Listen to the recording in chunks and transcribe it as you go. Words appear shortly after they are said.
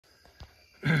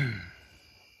Good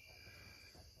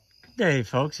day,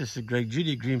 folks. This is Greg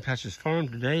Judy at Green Pastures Farm.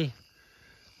 Today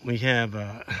we have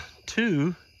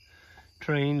 2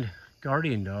 trained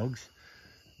guardian dogs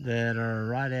that are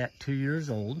right at 2 years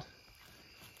old.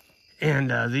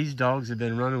 And these dogs have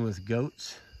been running with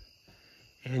goats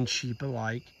and sheep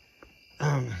alike.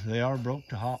 They are broke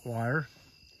to hot wire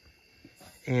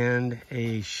and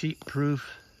a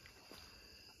sheep-proof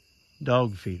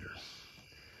dog feeder.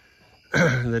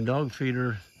 The dog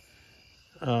feeder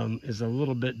is a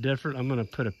little bit different. I'm going to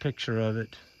put a picture of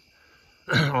it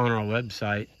on our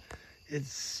website.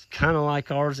 It's kind of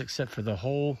like ours, except for the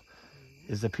hole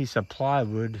is a piece of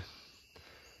plywood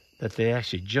that they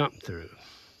actually jump through.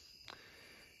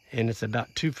 And it's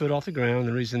about 2 foot off the ground.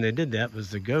 The reason they did that was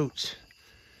the goats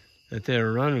that they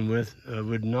were running with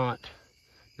would not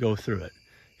go through it.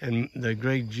 And the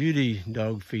Greg Judy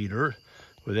dog feeder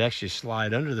would actually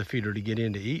slide under the feeder to get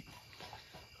in to eat.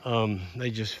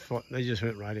 They just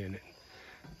went right in it.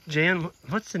 Jan,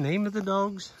 what's the name of the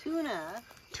dogs? Tuna.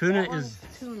 Tuna is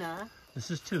Tuna. This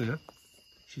is Tuna.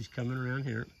 She's coming around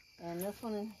here. And this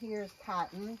one in here is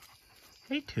Cotton.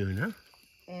 Hey, Tuna.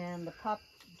 And the pup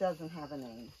doesn't have a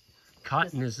name.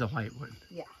 Cotton is the white one.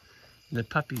 Yeah. The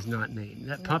puppy's not named.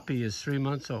 That puppy is 3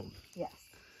 months old. Yes.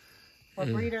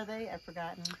 What breed are they? I've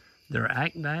forgotten. They're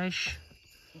Akbash,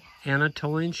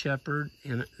 Anatolian Shepherd,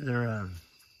 and they're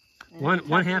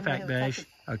one half Akbash,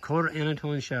 a quarter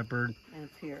Anatolian Shepherd, and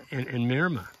a pure. And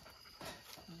Mirma.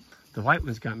 The white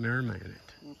one's got Mirma in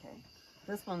it. Okay.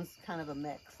 This one's kind of a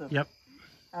mix of, yep,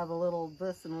 of a little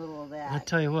this and a little of that. I'll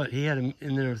tell you what, he had them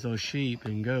in there with those sheep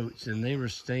and goats, and they were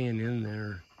staying in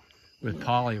there with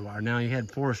polywire. Now, he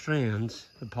had 4 strands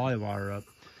of polywire up,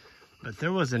 but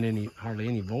there wasn't hardly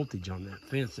any voltage on that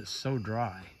fence. It's so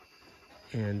dry.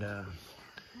 And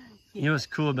you know what's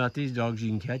cool about these dogs? You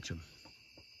can catch them.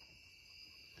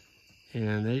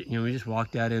 And they, we just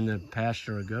walked out in the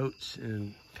pasture of goats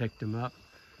and picked them up.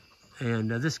 And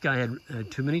this guy had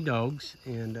too many dogs,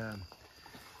 and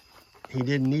he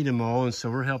didn't need them all, and so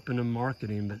we're helping him market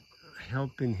them.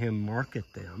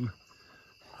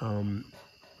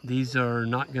 These are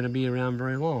not going to be around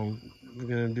very long. We're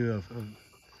going to do a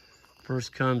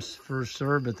first comes, first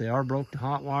serve, but they are broke to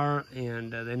hot wire,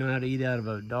 and they know how to eat out of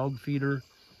a dog feeder,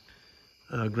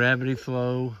 gravity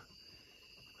flow,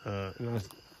 and I'm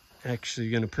actually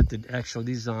going to put the actual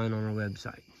design on our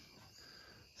website.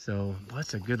 So, well,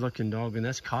 that's a good-looking dog, and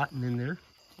that's Cotton in there.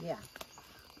 Yeah.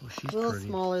 Well, she's a little pretty.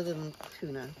 Smaller than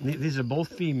Tuna. These are both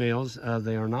females.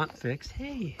 They are not fixed.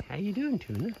 Hey, how you doing,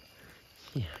 Tuna?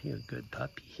 Yeah, you're a good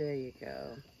puppy. There you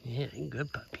go. Yeah, you're a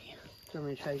good puppy. Do you want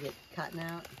me to try to get Cotton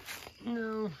out?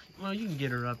 No. Well, you can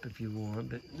get her up if you want,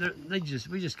 but we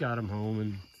just got them home,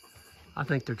 and I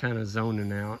think they're kind of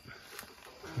zoning out.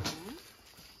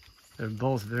 They're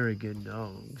both very good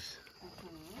dogs.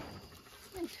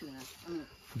 And Tuna.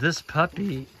 This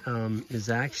puppy is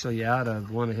actually out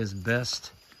of one of his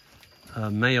best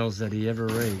males that he ever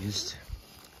raised.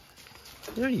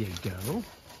 There you go.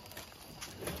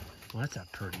 Well, that's a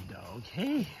pretty dog.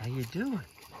 Hey, how you doing?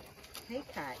 Hey,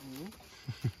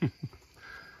 Cotton.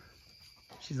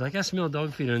 She's like, I smell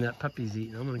dog feeder and that puppy's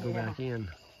eating. I'm going to go back in.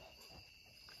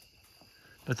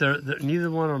 But neither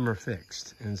one of them are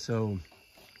fixed. And so,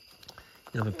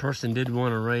 the person did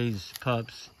want to raise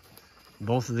pups.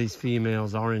 Both of these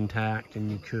females are intact, and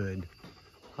you could.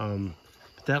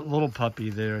 But that little puppy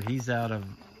there, he's out of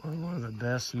one of the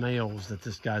best males that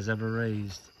this guy's ever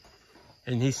raised.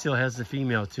 And he still has the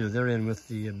female, too. They're in with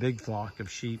the big flock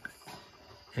of sheep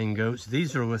and goats.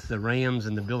 These are with the rams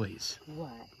and the billies.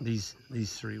 What? These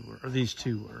 3 were, or these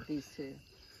 2 were. These 2.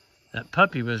 That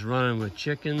puppy was running with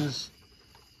chickens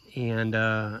and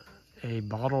a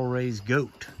bottle-raised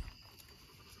goat.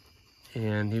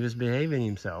 And he was behaving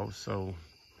himself, so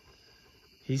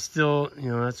he's still,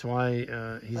 that's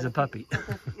why he's a puppy.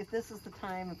 If this is the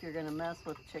time, if you're going to mess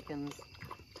with chickens,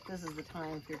 this is the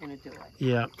time if you're going to do it.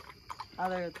 Yeah.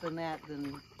 Other than that,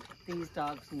 then these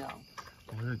dogs, no.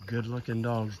 Well, they're good-looking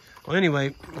dogs. Well,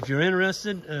 anyway, if you're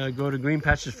interested, go to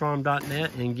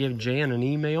greenpasturesfarm.net and give Jan an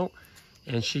email,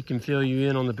 and she can fill you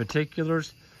in on the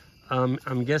particulars.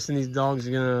 I'm guessing these dogs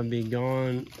are going to be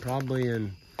gone probably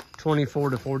in 24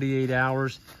 to 48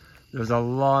 hours. There's a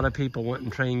lot of people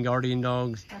wanting trained guardian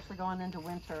dogs. Especially going into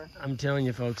winter. I'm telling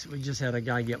you, folks, we just had a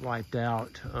guy get wiped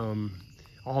out.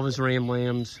 All of his ram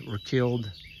lambs were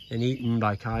killed and eaten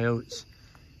by coyotes,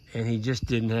 and he just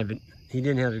didn't have it. He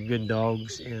didn't have the good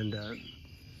dogs, and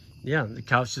yeah, the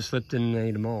coyotes just slipped in and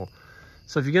ate them all.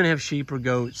 So if you're going to have sheep or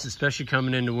goats, especially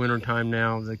coming into winter time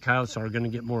now, the coyotes are going to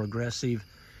get more aggressive.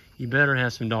 You better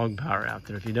have some dog power out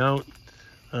there. If you don't,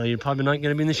 you're probably not going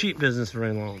to be in the sheep business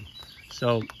very long.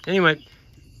 So anyway,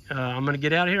 I'm going to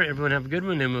get out of here. Everyone have a good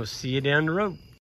one, and we'll see you down the road.